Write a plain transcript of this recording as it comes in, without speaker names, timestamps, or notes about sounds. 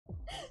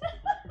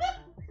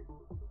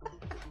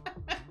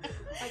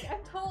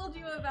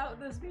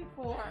about this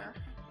before.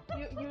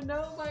 You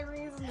know my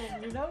reasoning.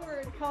 You know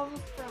where it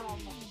comes from.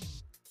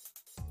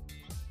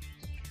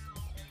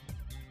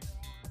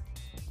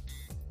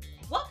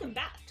 Welcome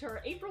back to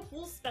our April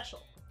Fool's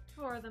special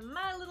For the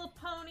My Little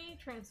Pony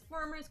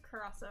Transformers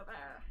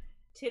crossover.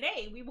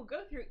 Today we will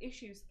go through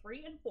issues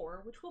 3 and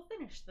 4, which will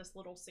finish this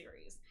little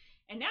series.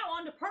 And now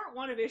on to part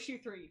 1 of issue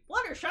 3.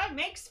 Fluttershy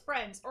makes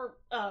friends, or,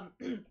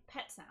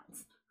 pet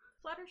sounds.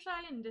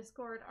 Fluttershy and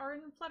Discord are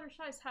in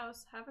Fluttershy's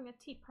house having a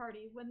tea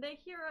party when they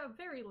hear a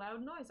very loud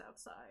noise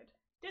outside.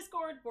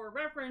 Discord, for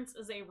reference,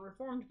 is a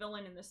reformed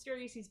villain in the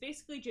series. He's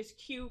basically just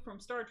Q from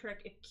Star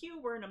Trek if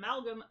Q were an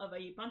amalgam of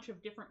a bunch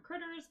of different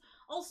critters,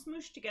 all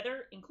smooshed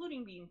together,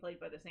 including being played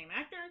by the same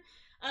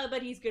actor,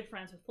 but he's good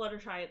friends with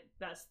Fluttershy at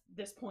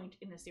this point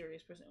in the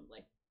series,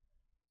 presumably.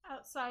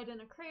 Outside in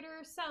a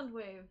crater,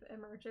 Soundwave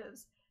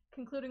emerges,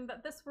 concluding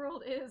that this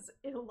world is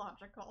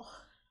illogical.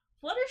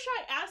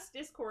 Fluttershy asks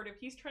Discord if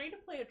he's trying to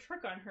play a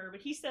trick on her,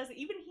 but he says that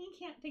even he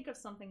can't think of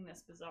something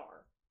this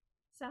bizarre.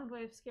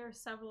 Soundwave scares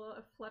several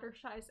of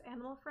Fluttershy's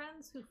animal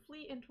friends who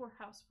flee into her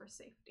house for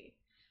safety.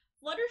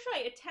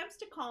 Fluttershy attempts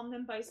to calm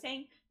them by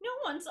saying, "No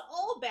one's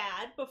all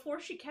bad,"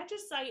 before she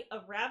catches sight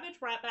of Ravage,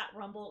 Ratbat,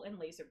 Rumble, and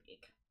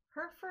Laserbeak.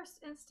 Her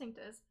first instinct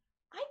is,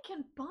 I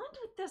can bond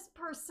with this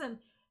person!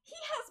 He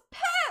has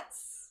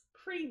pets!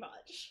 Pretty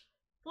much.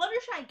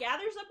 Fluttershy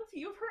gathers up a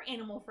few of her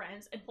animal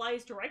friends and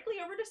flies directly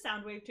over to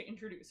Soundwave to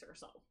introduce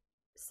herself.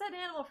 Said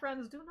animal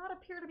friends do not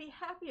appear to be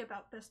happy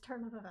about this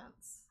turn of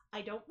events.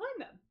 I don't blame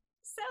them.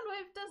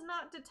 Soundwave does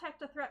not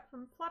detect a threat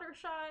from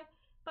Fluttershy,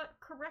 but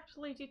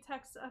correctly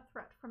detects a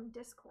threat from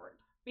Discord.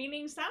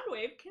 Meaning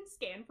Soundwave can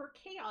scan for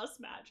chaos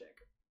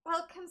magic.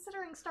 Well,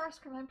 considering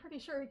Starscream, I'm pretty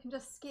sure he can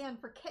just scan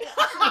for chaos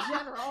in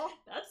general.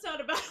 That's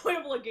not a bad way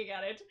of looking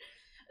at it.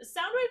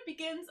 Soundwave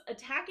begins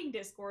attacking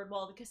Discord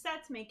while the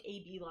cassettes make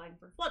a beeline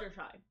for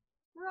Fluttershy.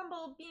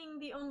 Rumble, being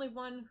the only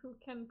one who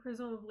can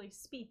presumably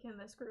speak in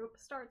this group,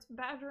 starts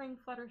badgering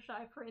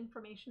Fluttershy for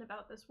information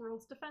about this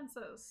world's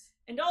defenses.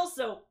 And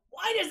also,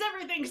 why does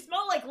everything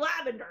smell like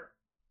lavender?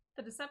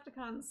 The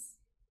Decepticons,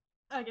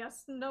 I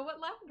guess, know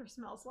what lavender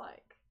smells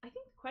like. I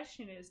think the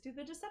question is, do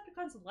the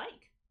Decepticons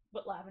like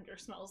what lavender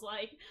smells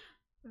like?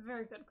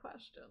 Very good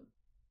question.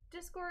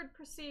 Discord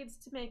proceeds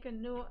to make a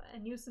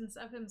nuisance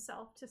of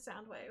himself to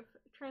Soundwave,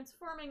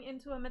 transforming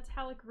into a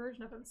metallic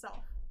version of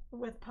himself.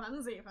 With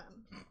puns,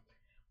 even.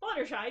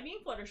 Fluttershy, being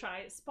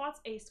Fluttershy, spots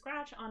a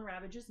scratch on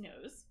Ravage's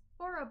nose,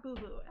 or a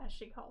boo-boo, as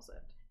she calls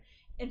it,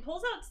 and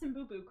pulls out some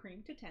boo-boo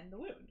cream to tend the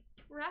wound.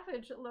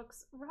 Ravage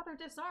looks rather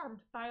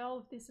disarmed by all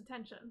of this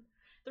attention.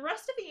 The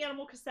rest of the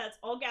animal cassettes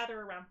all gather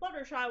around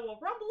Fluttershy while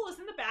Rumble is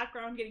in the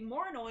background getting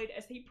more annoyed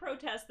as he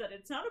protests that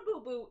it's not a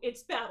boo-boo,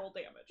 it's battle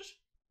damage.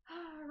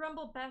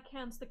 Rumble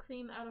backhands the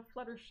cream out of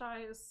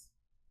Fluttershy's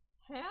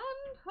hand?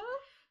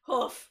 Hoof?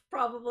 Hoof,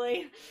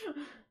 probably.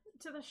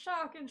 To the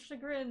shock and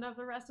chagrin of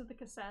the rest of the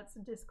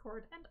cassettes,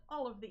 Discord, and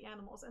all of the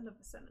animals in the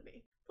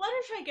vicinity.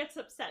 Fluttershy gets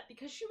upset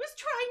because she was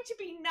trying to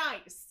be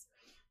nice.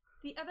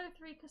 The other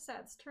 3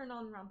 cassettes turn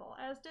on Rumble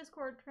as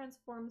Discord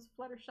transforms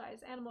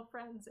Fluttershy's animal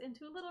friends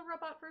into little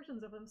robot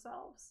versions of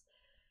themselves.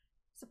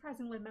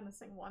 Surprisingly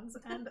menacing ones,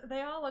 and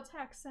they all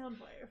attack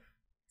Soundwave.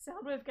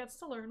 Soundwave gets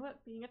to learn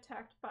what being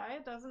attacked by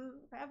a dozen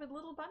rabid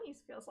little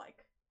bunnies feels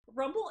like.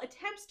 Rumble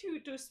attempts to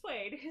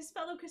dissuade his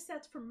fellow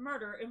cassettes from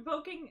murder,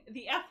 invoking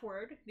the F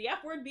word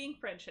being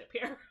friendship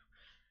here.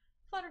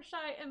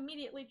 Fluttershy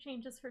immediately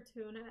changes her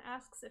tune and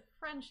asks if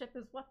friendship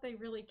is what they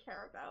really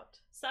care about.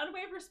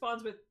 Soundwave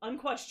responds with,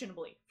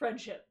 unquestionably,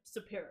 friendship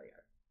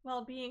superior.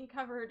 While being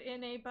covered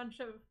in a bunch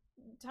of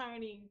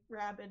tiny,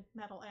 rabid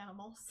metal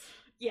animals.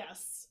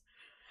 Yes.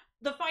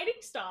 The fighting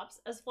stops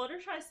as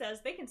Fluttershy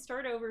says they can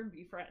start over and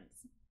be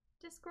friends.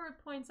 Discord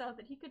points out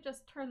that he could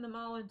just turn them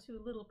all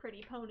into little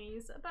pretty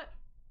ponies, but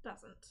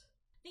doesn't.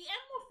 The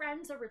animal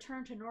friends are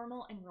returned to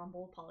normal and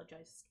Rumble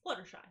apologizes to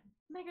Fluttershy.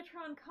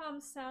 Megatron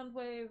calms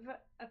Soundwave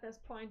at this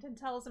point and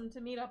tells him to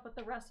meet up with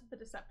the rest of the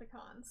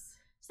Decepticons.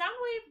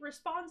 Soundwave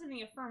responds in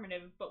the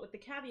affirmative, but with the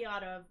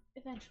caveat of,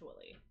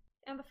 eventually.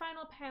 And the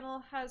final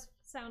panel has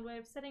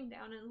Soundwave sitting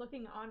down and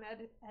looking on at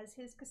it as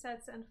his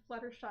cassettes and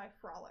Fluttershy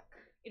frolic.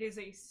 It is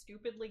a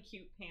stupidly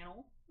cute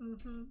panel.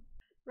 Mm-hmm.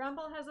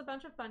 Rumble has a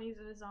bunch of bunnies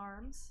in his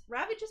arms.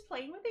 Ravage is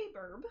playing with a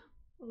burb.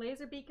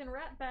 Laserbeak and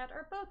Ratbat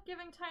are both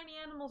giving tiny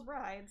animals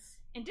rides.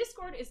 And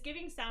Discord is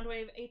giving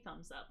Soundwave a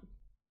thumbs up.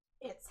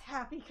 It's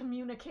happy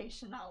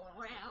communication all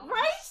around.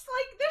 Right?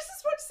 Like, this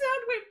is what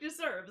Soundwave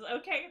deserves,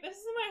 okay? This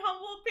is my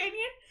humble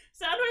opinion.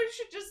 Soundwave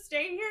should just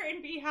stay here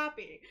and be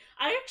happy.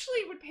 I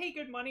actually would pay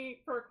good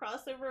money for a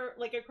crossover,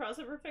 like a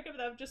crossover fic of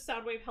them, just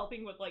Soundwave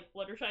helping with, like,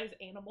 Fluttershy's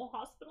animal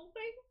hospital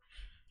thing.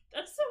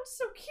 That sounds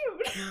so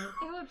cute.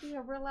 It would be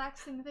a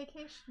relaxing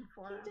vacation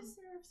for him. He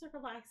deserves a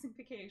relaxing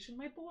vacation.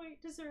 My boy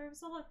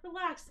deserves a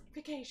relaxing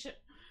vacation.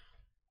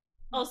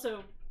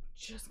 Also,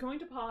 just going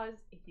to pause.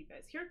 If you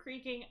guys hear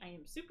creaking, I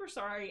am super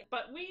sorry.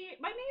 But my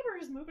neighbor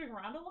is moving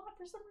around a lot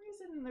for some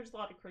reason, and there's a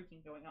lot of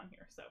creaking going on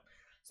here. So,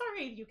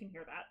 sorry if you can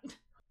hear that.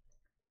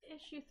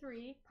 Issue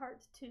 3,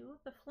 Part 2,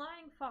 The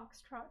Flying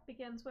Foxtrot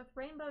begins with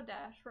Rainbow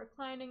Dash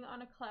reclining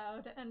on a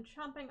cloud and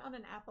chomping on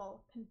an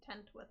apple,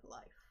 content with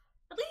life.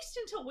 At least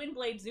until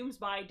Windblade zooms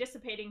by,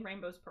 dissipating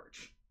Rainbow's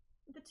perch.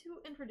 The two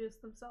introduce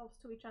themselves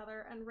to each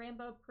other, and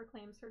Rainbow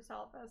proclaims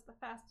herself as the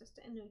fastest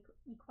in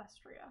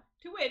Equestria.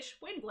 To which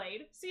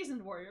Windblade,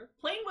 seasoned warrior,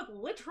 playing with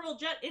literal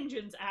jet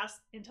engines,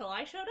 asks, "Until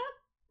I showed up?"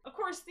 Of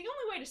course, the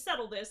only way to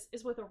settle this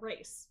is with a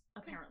race,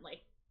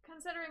 apparently.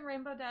 Considering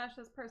Rainbow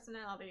Dash's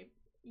personality,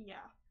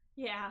 yeah.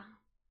 Yeah.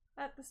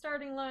 At the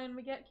starting line,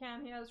 we get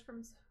cameos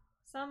from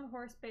some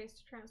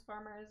horse-based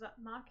Transformers,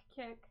 Mach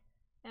Kick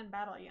and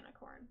Battle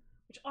Unicorn.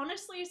 Which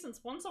honestly,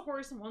 since one's a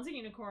horse and one's a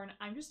unicorn,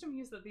 I'm just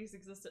amused that these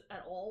exist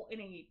at all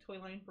in a toy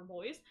line for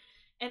boys.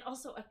 And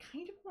also, I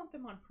kind of want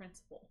them on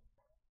principle.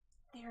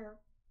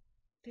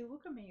 They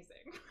look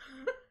amazing.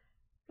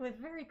 With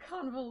very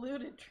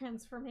convoluted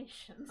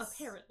transformations.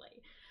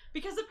 Apparently.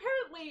 Because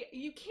apparently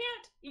you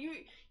can't,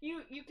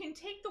 you can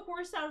take the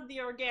horse out of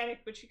the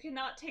organic, but you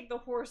cannot take the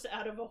horse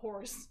out of a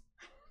horse.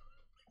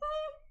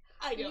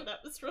 I know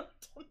that was really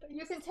dumb.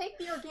 You can take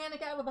the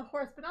organic out of the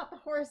horse, but not the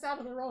horse out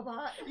of the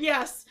robot.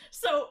 Yes,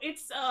 so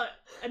its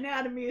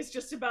anatomy is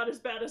just about as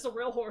bad as a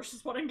real horse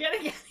is what I'm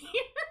getting at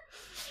here.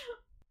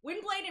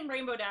 Windblade and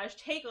Rainbow Dash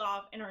take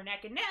off and are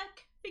neck and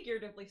neck,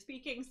 figuratively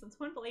speaking, since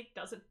Windblade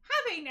doesn't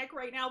have a neck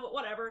right now, but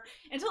whatever,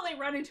 until they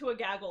run into a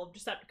gaggle of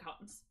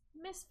Decepticons.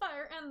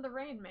 Misfire and the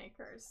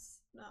Rainmakers.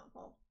 No,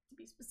 well, to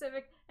be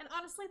specific, and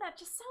honestly, that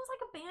just sounds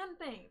like a band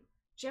thing.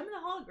 Gem and the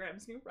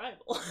Hologram's new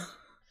rival.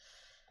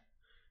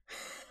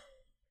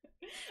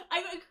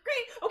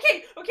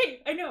 Great.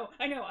 Okay. I know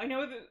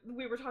that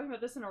we were talking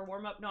about this in our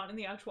warm-up, not in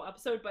the actual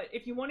episode, but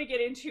if you want to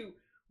get into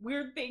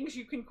weird things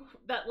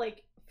that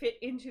like fit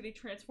into the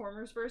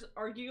Transformers verse,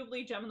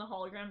 arguably Gem and the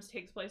Holograms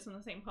takes place in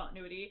the same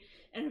continuity.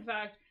 And in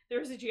fact,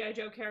 there's a G.I.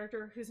 Joe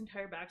character whose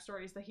entire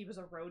backstory is that he was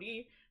a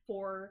roadie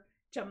for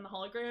Gem and the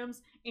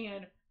Holograms,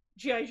 and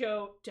G.I.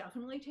 Joe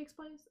definitely takes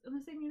place in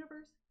the same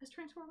universe as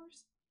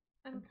Transformers.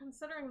 And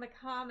considering the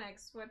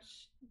comics,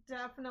 which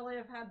definitely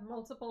have had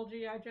multiple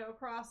G.I. Joe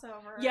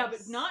crossovers. Yeah,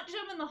 but not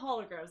Gem and the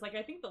Holograms. Like,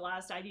 I think the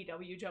last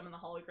IDW Gem and the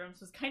Holograms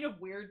was kind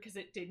of weird because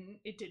it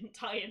didn't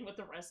tie in with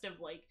the rest of,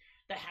 like,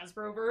 the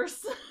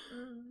Hasbro-verse.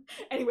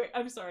 Anyway,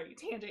 I'm sorry,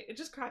 tangent. It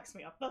just cracks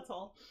me up, that's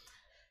all.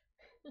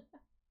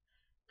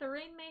 The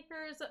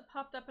Rainmakers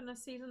popped up in a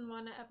Season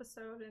 1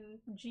 episode in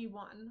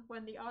G1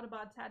 when the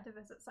Autobots had to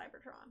visit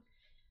Cybertron.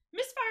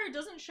 Misfire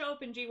doesn't show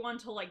up in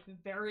G1 till, like,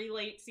 very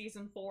late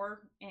Season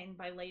 4, and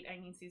by late, I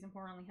mean Season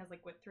 4 only has,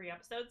 like, what, 3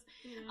 episodes?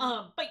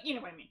 Yeah. But you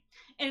know what I mean.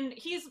 And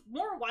he's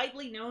more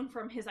widely known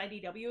from his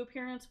IDW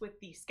appearance with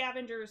the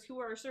Scavengers, who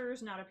are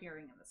sirs not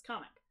appearing in this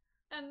comic.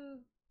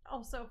 And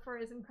also for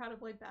his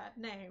incredibly bad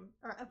name.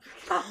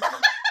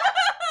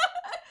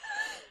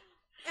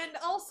 And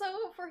also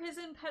for his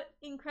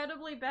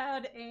incredibly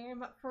bad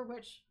aim, for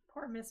which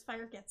poor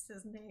Misfire gets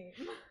his name.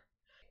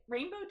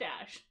 Rainbow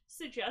Dash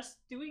suggests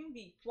doing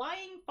the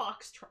Flying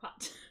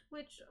Foxtrot.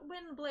 Which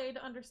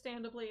Windblade,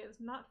 understandably, is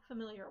not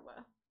familiar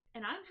with.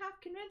 And I'm half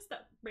convinced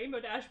that Rainbow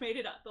Dash made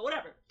it up, but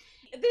whatever.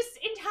 This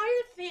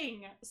entire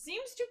thing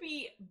seems to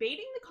be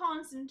baiting the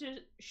cons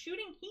into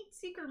shooting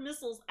heat-seeker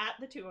missiles at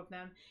the two of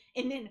them,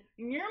 and then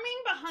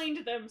yarming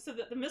behind them so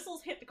that the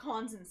missiles hit the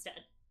cons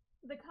instead.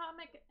 The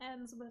comic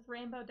ends with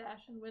Rainbow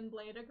Dash and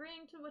Windblade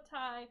agreeing to a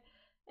tie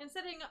and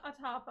sitting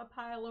atop a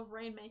pile of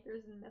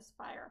Rainmakers and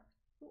Misfire,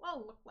 who all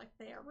look like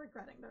they are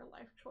regretting their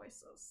life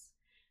choices.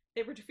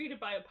 They were defeated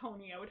by a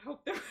pony. I would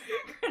hope they're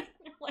regretting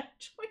their life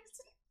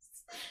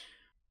choices.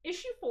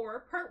 Issue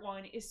 4, Part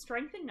 1, is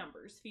Strength in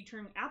Numbers,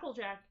 featuring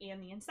Applejack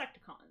and the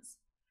Insecticons.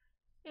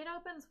 It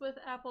opens with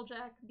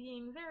Applejack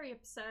being very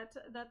upset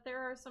that there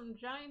are some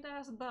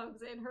giant-ass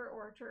bugs in her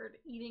orchard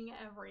eating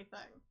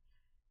everything.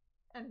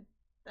 And,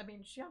 I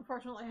mean, she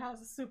unfortunately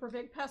has a super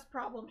big pest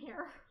problem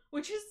here.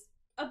 Which is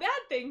a bad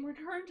thing when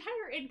her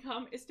entire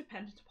income is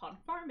dependent upon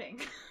farming.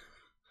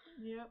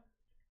 Yep.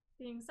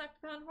 The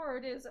Insecticon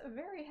horde is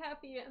very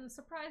happy and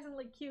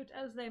surprisingly cute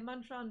as they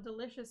munch on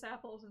delicious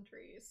apples and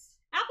trees.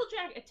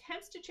 Applejack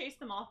attempts to chase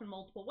them off in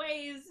multiple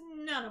ways,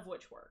 none of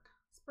which work.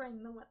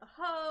 Spraying them with the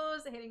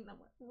hose, hitting them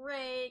with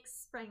rakes,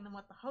 spraying them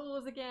with the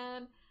hose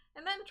again,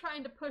 and then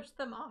trying to push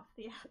them off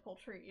the apple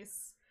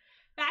trees.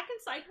 Back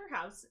inside her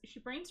house, she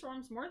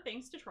brainstorms more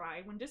things to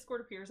try when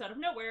Discord appears out of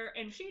nowhere,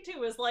 and she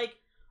too is like,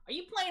 "Are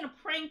you playing a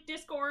prank,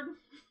 Discord?"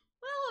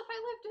 Well, if I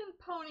lived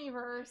in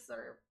Ponyverse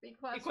or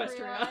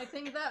Equestria, I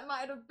think that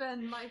might have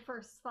been my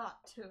first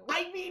thought, too.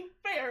 I mean,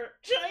 fair.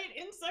 Giant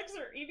insects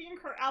are eating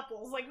her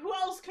apples. Like, who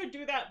else could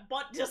do that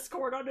but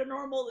Discord on a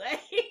normal day?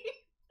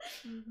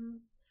 Mm-hmm.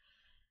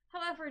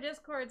 However,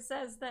 Discord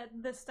says that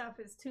this stuff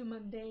is too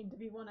mundane to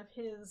be one of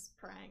his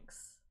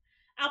pranks.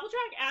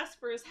 Applejack asks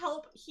for his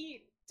help.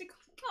 He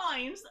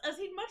declines, as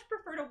he'd much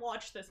prefer to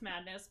watch this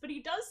madness, but he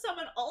does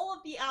summon all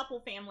of the Apple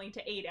family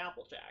to aid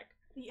Applejack.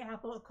 The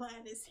Apple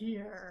clan is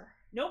here.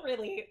 No,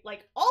 really.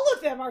 Like, all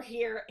of them are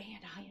here,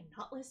 and I am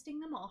not listing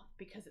them off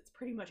because it's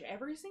pretty much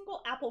every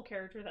single Apple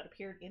character that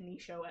appeared in the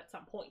show at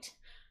some point.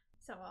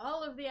 So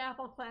all of the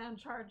Apple clan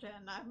charge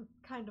in. I'm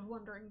kind of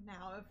wondering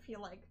now if he,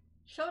 like,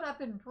 showed up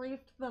and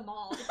briefed them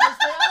all, because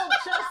they all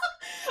just...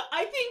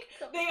 I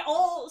think they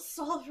all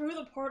saw through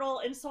the portal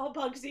and saw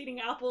bugs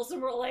eating apples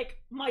and were like,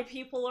 my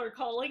people are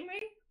calling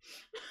me?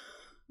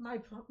 My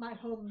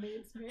home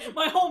needs me.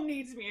 My home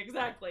needs me,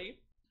 exactly.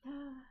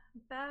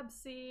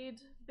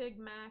 Babseed, Big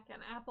Mac,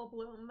 and Apple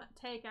Bloom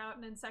take out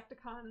an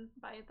Insecticon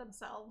by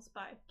themselves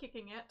by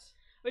kicking it.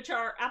 Which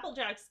are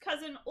Applejack's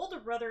cousin, older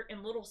brother,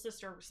 and little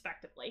sister,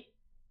 respectively.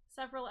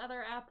 Several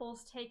other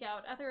apples take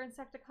out other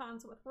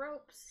Insecticons with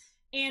ropes.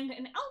 And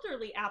an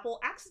elderly apple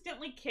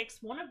accidentally kicks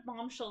one of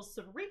Bombshell's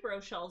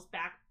Cerebro shells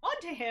back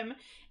onto him,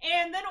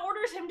 and then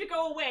orders him to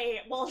go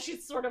away while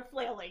she's sort of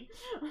flailing.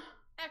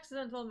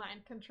 Accidental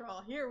mind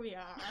control, here we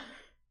are.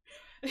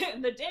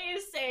 And the day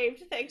is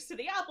saved thanks to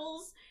the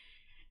apples.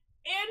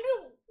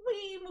 And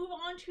we move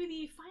on to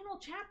the final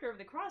chapter of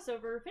the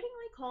crossover,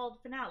 fittingly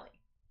called Finale.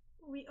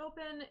 We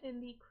open in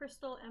the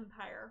Crystal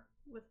Empire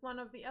with one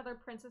of the other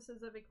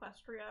princesses of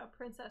Equestria,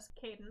 Princess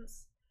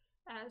Cadence,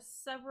 as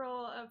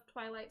several of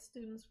Twilight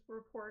students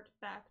report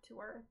back to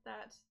her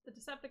that the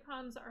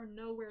Decepticons are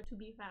nowhere to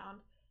be found,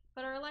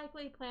 but are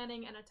likely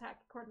planning an attack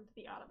according to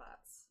the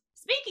Autobots.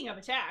 Speaking of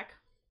attack,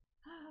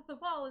 the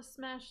wall is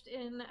smashed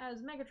in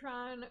as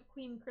Megatron,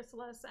 Queen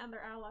Chrysalis, and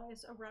their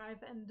allies arrive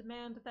and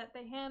demand that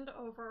they hand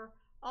over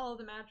all of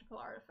the magical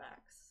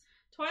artifacts.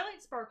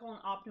 Twilight Sparkle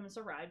and Optimus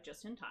arrive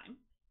just in time.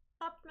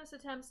 Optimus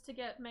attempts to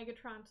get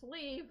Megatron to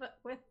leave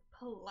with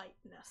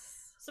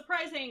politeness.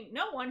 Surprising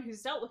no one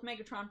who's dealt with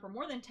Megatron for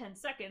more than 10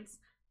 seconds,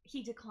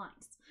 he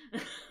declines.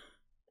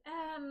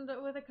 And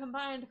with a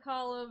combined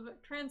call of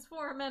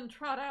transform and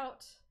trot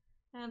out,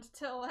 and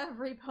till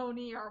every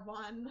pony are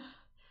one.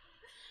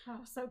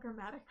 Oh, so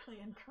grammatically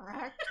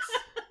incorrect.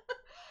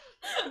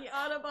 The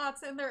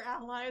Autobots and their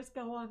allies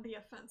go on the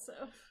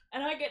offensive.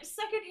 And I get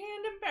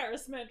secondhand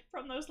embarrassment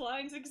from those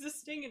lines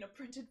existing in a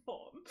printed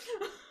form.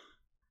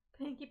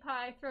 Pinkie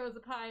Pie throws a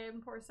pie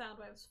in poor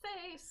Soundwave's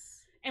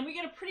face. And we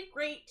get a pretty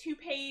great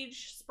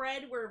 2-page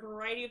spread where a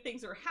variety of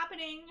things are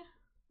happening.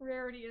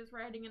 Rarity is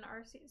riding in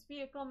RC's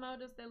vehicle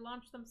mode as they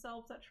launch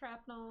themselves at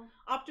Shrapnel.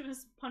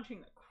 Optimus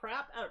punching the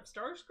crap out of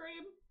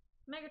Starscream.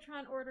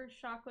 Megatron orders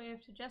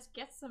Shockwave to just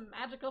get some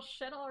magical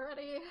shit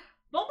already.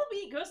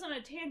 Bumblebee goes on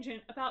a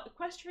tangent about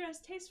Equestria's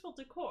tasteful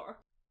decor.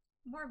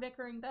 More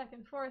bickering back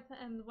and forth,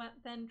 and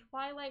then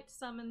Twilight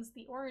summons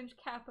the orange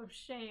cap of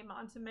shame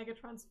onto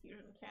Megatron's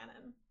fusion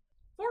cannon.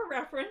 For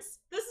reference,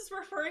 this is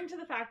referring to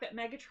the fact that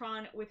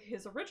Megatron, with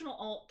his original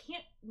ult,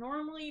 can't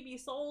normally be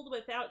sold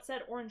without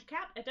said orange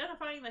cap,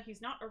 identifying that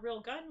he's not a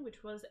real gun,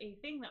 which was a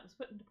thing that was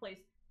put into place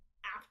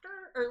after,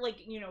 or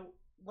like, you know,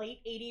 late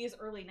 80s,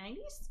 early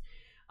 90s.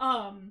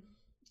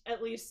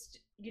 At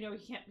least, you know, he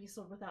can't be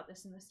sold without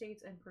this in the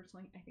States, and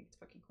personally, I think it's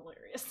fucking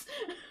hilarious.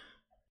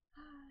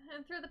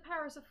 And through the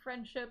powers of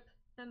friendship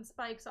and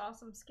Spike's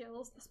awesome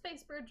skills, the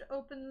space bridge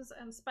opens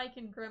and Spike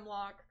and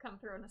Grimlock come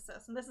through and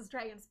assist. And this is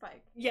Dragon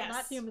Spike, yes,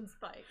 not Human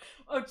Spike.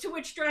 Oh, to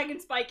which Dragon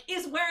Spike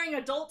is wearing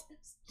adult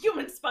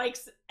Human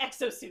Spike's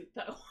exosuit,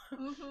 though.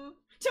 Mm-hmm.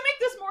 To make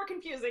this more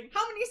confusing,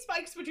 how many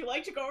spikes would you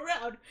like to go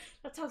around?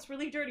 That sounds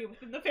really dirty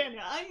within the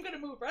fandom. I'm gonna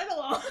move right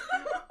along.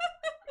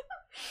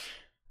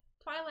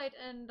 Twilight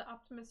and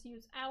Optimus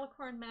use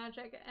Alicorn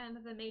magic and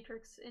the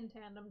Matrix in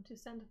tandem to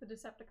send the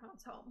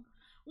Decepticons home.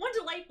 One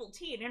delightful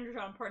tea and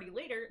Energon party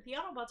later, the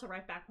Autobots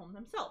arrive back home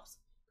themselves.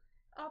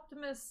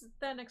 Optimus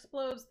then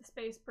explodes the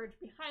space bridge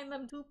behind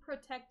them to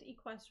protect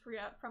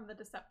Equestria from the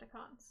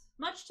Decepticons.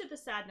 Much to the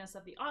sadness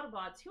of the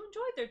Autobots, who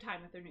enjoyed their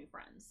time with their new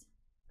friends.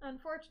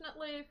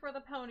 Unfortunately for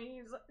the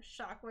ponies,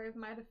 Shockwave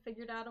might have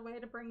figured out a way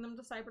to bring them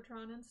to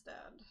Cybertron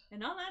instead.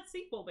 And on that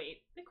sequel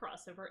bait, the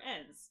crossover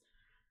ends.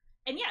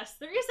 And yes,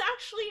 there is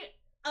actually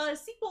a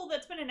sequel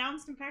that's been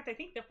announced. In fact, I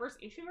think the first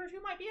issue or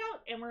two might be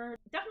out, and we're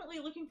definitely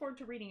looking forward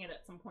to reading it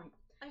at some point.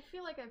 I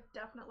feel like I've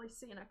definitely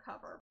seen a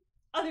cover.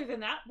 Other than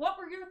that, what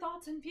were your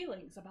thoughts and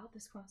feelings about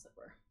this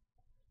crossover?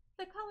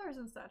 The colors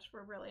and such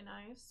were really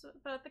nice,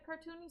 but the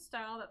cartoony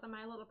style that the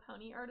My Little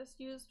Pony artist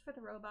used for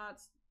the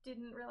robots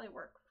didn't really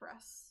work for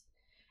us.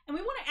 And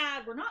we want to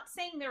add, we're not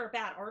saying they're a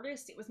bad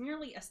artist, it was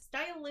merely a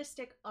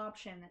stylistic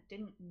option that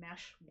didn't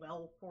mesh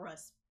well for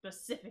us,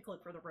 specifically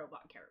for the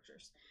robot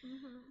characters.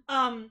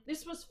 Mm-hmm.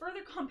 This was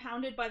further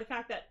compounded by the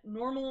fact that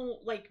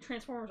normal, like,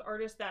 Transformers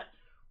artists that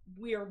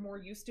we are more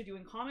used to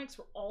doing comics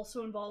were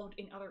also involved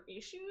in other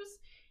issues.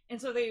 And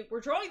so they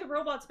were drawing the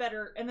robots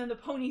better, and then the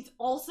ponies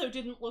also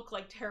didn't look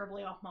like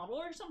terribly off-model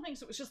or something,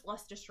 so it was just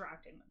less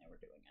distracting when they were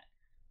doing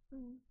it.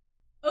 Mm.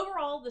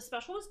 Overall, the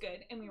special was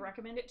good, and we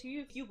recommend it to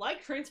you if you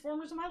like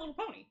Transformers and My Little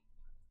Pony.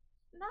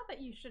 Not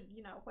that you should,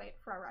 wait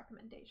for a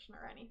recommendation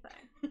or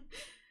anything.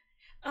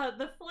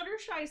 The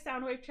Fluttershy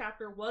Soundwave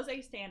chapter was a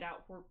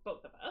standout for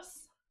both of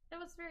us. It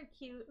was very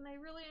cute, and I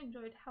really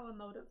enjoyed how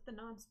emotive the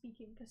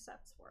non-speaking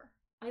cassettes were.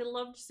 I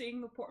loved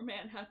seeing the poor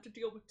man have to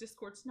deal with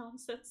Discord's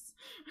nonsense.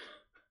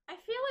 I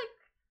feel like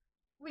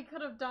we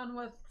could have done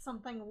with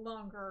something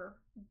longer,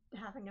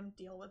 having him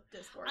deal with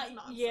Discord's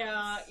nonsense.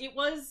 Yeah, it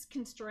was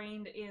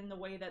constrained in the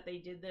way that they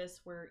did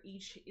this, where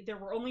there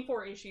were only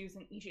 4 issues,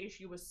 and each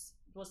issue was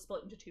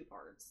split into 2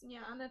 parts. Yeah,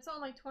 and it's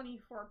only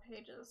 24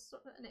 pages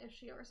an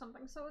issue or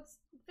something, so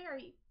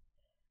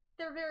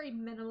they're very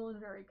minimal and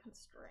very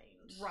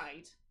constrained.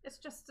 Right. It's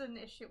just an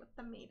issue with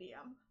the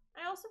medium.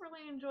 I also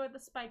really enjoyed the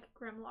Spike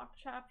Grimlock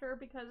chapter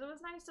because it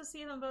was nice to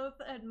see them both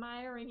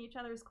admiring each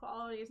other's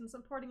qualities and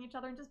supporting each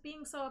other and just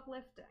being so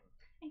uplifting.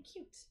 And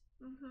cute.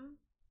 Mm-hmm.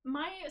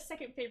 My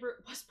second favorite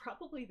was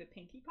probably the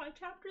Pinkie Pie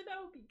chapter,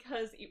 though,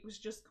 because it was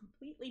just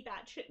completely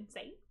batshit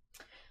insane.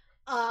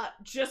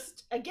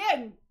 Just,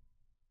 again,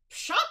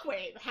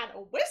 Shockwave had a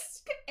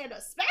whisk and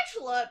a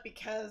spatula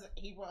because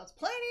he was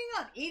planning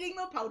on eating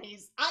the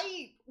ponies.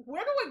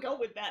 Where do I go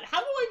with that? How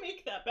do I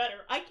make that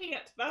better? I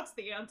can't. That's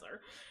the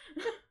answer.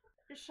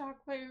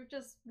 Shockwave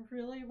just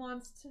really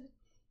wants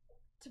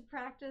to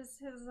practice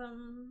his,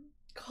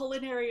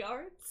 culinary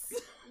arts?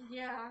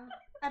 Yeah.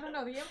 I don't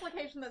know, the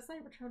implication that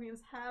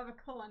Cybertronians have a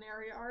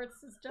culinary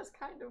arts is just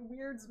kind of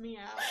weirds me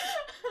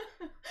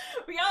out.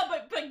 Yeah,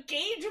 but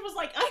Gage was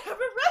like, I have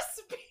a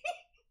recipe!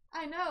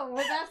 I know,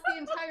 well, that's the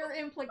entire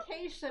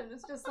implication.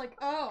 It's just like,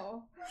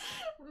 oh.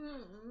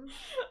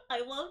 I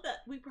love that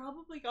we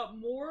probably got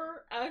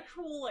more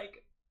actual,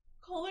 like,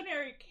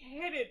 culinary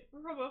canon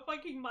from a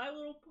fucking My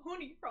Little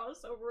Pony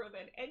crossover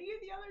than any of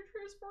the other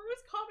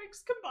Transformers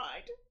comics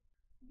combined.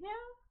 Yeah.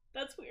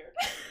 That's weird.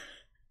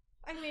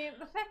 I mean,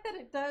 the fact that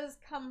it does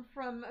come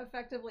from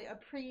effectively a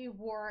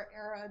pre-war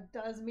era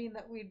does mean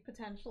that we'd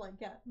potentially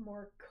get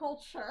more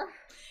culture.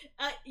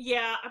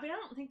 Yeah, I mean, I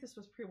don't think this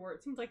was pre-war.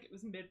 It seems like it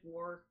was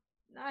mid-war.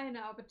 I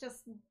know, but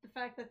just the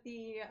fact that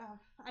the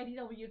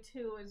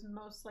IDW2 is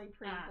mostly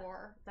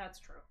pre-war. That's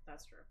true.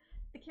 That's true.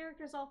 The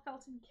characters all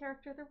felt in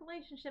character, the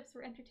relationships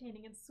were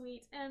entertaining and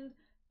sweet, and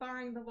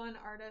barring the one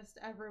artist,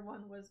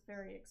 everyone was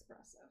very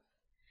expressive.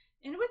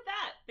 And with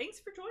that, thanks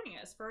for joining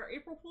us for our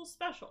April Fool's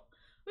special.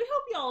 We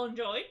hope you all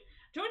enjoyed.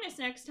 Join us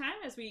next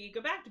time as we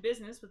go back to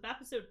business with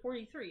episode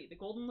 43, The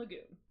Golden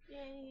Lagoon.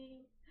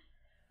 Yay!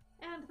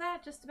 And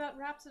that just about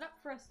wraps it up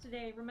for us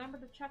today. Remember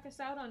to check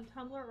us out on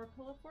Tumblr or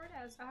Pillowfort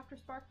as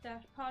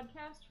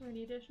Afterspark-Podcast for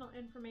any additional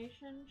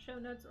information, show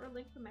notes, or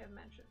links we may have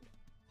mentioned.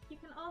 You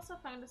can also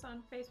find us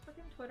on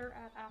Facebook and Twitter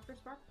at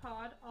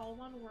AftersparkPod, all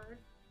one word,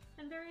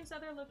 and various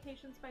other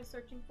locations by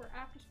searching for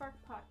Afterspark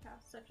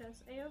podcasts such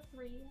as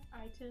AO3,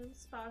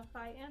 iTunes,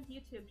 Spotify, and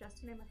YouTube, just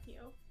to name a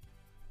few.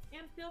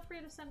 And feel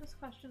free to send us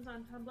questions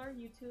on Tumblr,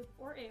 YouTube,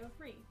 or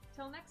AO3.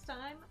 Till next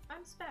time,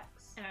 I'm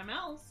Specs. And I'm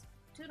Els.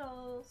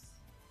 Toodles!